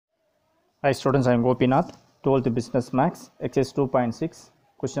Hi students, I am Gopinath, 12th Business Max, exercise 2.6,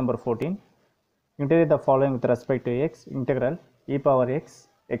 question number 14. Integrate the following with respect to x, integral e power x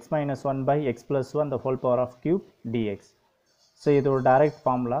minus 1 by x plus 1 the whole power of cube dx. So, இது ஒரு direct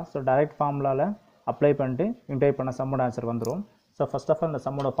formula. So, direct formula apply பண்ணிட்டு integrate பண்ண சம்மோட answer வந்துரும். So, first of all, இந்த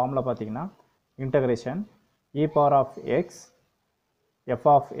சம்மோட formula பார்த்தீங்கன்னா integration e power of x f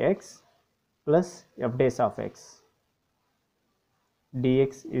of x plus f dash of x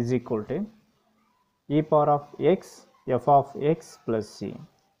dx is equal to e power of x f of x plus c.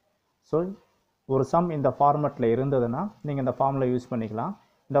 So, ஒரு sum இந்த ஃபார்மேட்டில் இருந்ததுன்னா நீங்கள் இந்த formula use பண்ணிக்கலாம்.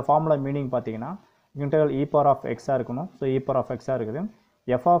 இந்த formula meaning பார்த்தீங்கன்னா integral e power of x இருக்கணும். So e power of x இருக்குது.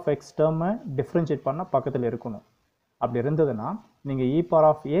 f of x டேர்மை டிஃப்ரென்ஷியேட் பண்ணால் பக்கத்தில் இருக்கணும். அப்படி இருந்ததுன்னா நீங்கள் e power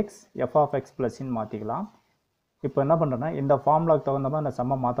of x f of x ப்ளஸ்ன்னு மாற்றிக்கலாம். இப்போ என்ன பண்ணுறேன்னா இந்த ஃபார்முலாவுக்கு தகுந்த மாதிரி நான்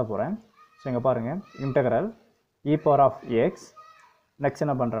சம்மை மாற்ற போகிறேன். ஸோ இங்கே பாருங்கள் integral e power of x next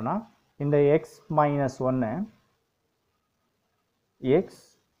என்ன பண்ணுறேன்னா இந்த x minus 1 x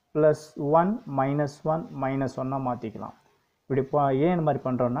plus 1 minus 1 minus 1 மாற்றிக்கலாம். இப்படி ஏன் இந்த மாதிரி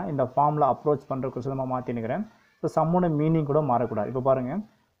பண்ணுறோன்னா இந்த ஃபார்முலா அப்ரோச் பண்ணுறதுக்கு சுலமாக மாற்றினுக்கிறேன். ஸோ சம்மோட மீனிங் கூட மாறக்கூடாது. இப்போ பாருங்கள்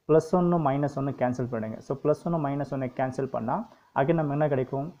ப்ளஸ் 1 மைனஸ் 1 கேன்சல் பண்ணுங்க. ஸோ ப்ளஸ் 1 மைனஸ் 1 கேன்சல் பண்ணால் அங்கே நம்ம என்ன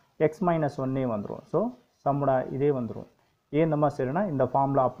கிடைக்கும் எக்ஸ் மைனஸ் 1 வந்துடும். ஸோ சம்மோட இதே வந்துடும். ஏன் இந்த மாதிரி சரினா இந்த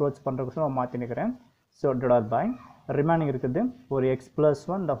ஃபார்முலா அப்ரோச் பண்ணுறதுக்கு சுலமாக மாற்றினுக்கிறேன். ஸோ டிவைட் பை ரிமைனிங் இருக்குது ஒரு x plus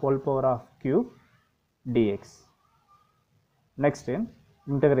 1 the whole power of cube dx. Next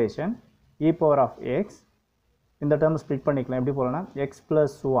integration e power of x இந்த term split பண்ணிக்கலாம். எப்படி போலனா x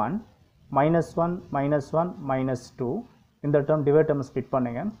plus 1 minus 1 minus 1 minus 2 இந்த term divide term split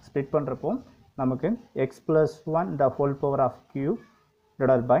பண்ணுங்க. split பண்ணுறப்போ நமக்கு x plus 1 the whole power of cube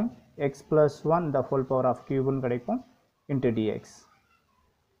divided by x plus 1 the whole power of cube ன்னு கிடைக்கும் into dx.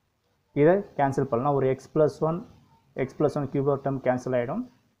 இதை கேன்சல் பண்ணலாம். ஒரு x plus 1 cube term cancel ஆகிடும்.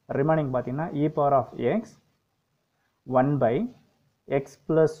 ரிமைனிங் பார்த்தீங்கன்னா e power of x 1 by x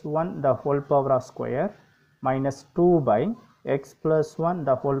plus 1 the whole power of square minus 2 by x plus 1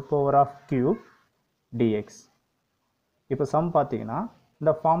 the whole power of cube dx. இப்போ some பார்த்தீங்கன்னா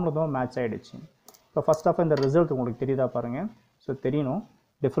இந்த formula தான் match ஆகிடுச்சு. இப்போ first of இந்த result உங்களுக்கு தெரியுதா பாருங்கள். ஸோ தெரியணும்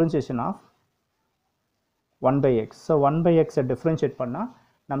differentiation of 1 by x. So 1 by x differentiate பண்ணால்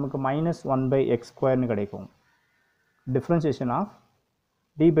நமக்கு மைனஸ் 1 by x ஸ்கொயர்னு கிடைக்கும். Differentiation of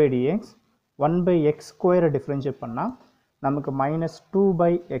d by dx 1 by x ஸ்கொயரை டிஃப்ரென்ஷியேட் பண்ணால் நமக்கு மைனஸ் 2 by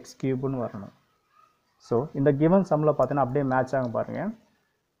x கியூப்னு வரணும். ஸோ இந்த கிவன் சம்மில் பார்த்தீங்கன்னா அப்படியே மேட்ச் ஆகும் பாருங்கள்.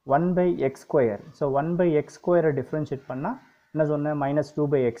 1 by x square. So 1 by x ஸ்கொயரை டிஃப்ரென்ஷியேட் பண்ணால் என்ன சொன்னேன் மைனஸ் 2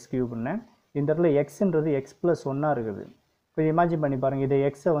 by x கியூப்னு. இந்த இடத்துல எக்ஸுன்றது எக்ஸ் ப்ளஸ் 1 இருக்குது. இப்போ இமேஜின் பண்ணி பாருங்கள். இதை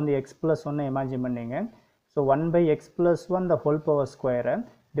எக்ஸை வந்து எக்ஸ் ப்ளஸ் 1 இமேஜின் பண்ணிங்க. So 1 by x plus 1 the whole power ஸ்கொயரை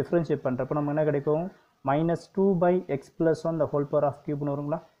டிஃப்ரென்ஷியேட் பண்ணுறப்போ நம்ம என்ன கிடைக்கும் minus 2 by x plus 1 the whole power of கியூப்னு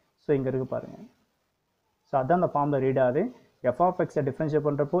வருங்களா. ஸோ இங்கே இருக்குது பாருங்கள். ஸோ அதான் அந்த ஃபார்மில் ரீட் ஆகுது. எஃப் ஆஃப் எக்ஸை டிஃப்ரென்ஷியேட்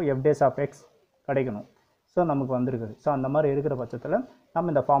பண்ணுறப்போ எஃப் டேஸ் ஆஃப் எக்ஸ் கிடைக்கணும். ஸோ நமக்கு வந்துருக்குது. ஸோ அந்த மாதிரி இருக்கிற பட்சத்தில்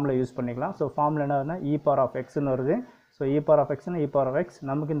நம்ம இந்த ஃபார்மில் யூஸ் பண்ணிக்கலாம். ஸோ ஃபார்மில் என்ன ஆகுதுன்னா இ பவர் ஆஃப் எக்ஸ்னு வருது. ஸோ இ பவர் ஆஃப் எக்ஸ்னு இ பவர் ஆஃப் எக்ஸ்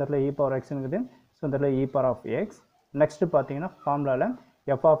நமக்கு இந்த இடத்துல இ பவர் எக்ஸ்னு இருக்குது. ஸோ இந்த இடத்துல e power of X. Next பார்த்தீங்கன்னா ஃபார்முலாவில்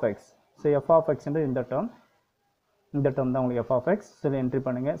F of X. So F of எக்ஸ்ன்றது இந்த டேர்ம் தான் உங்களுக்கு எஃப் ஆஃப் எக்ஸ். ஸோ இதை என்ட்ரி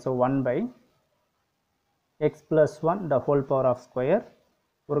பண்ணுங்கள். So 1 by x plus 1 the whole power of square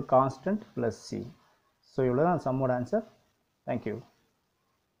ஒரு கான்ஸ்டன்ட் ப்ளஸ் c. ஸோ இவ்வளோ தான் சம்மோட ஆன்சர். தேங்க்யூ.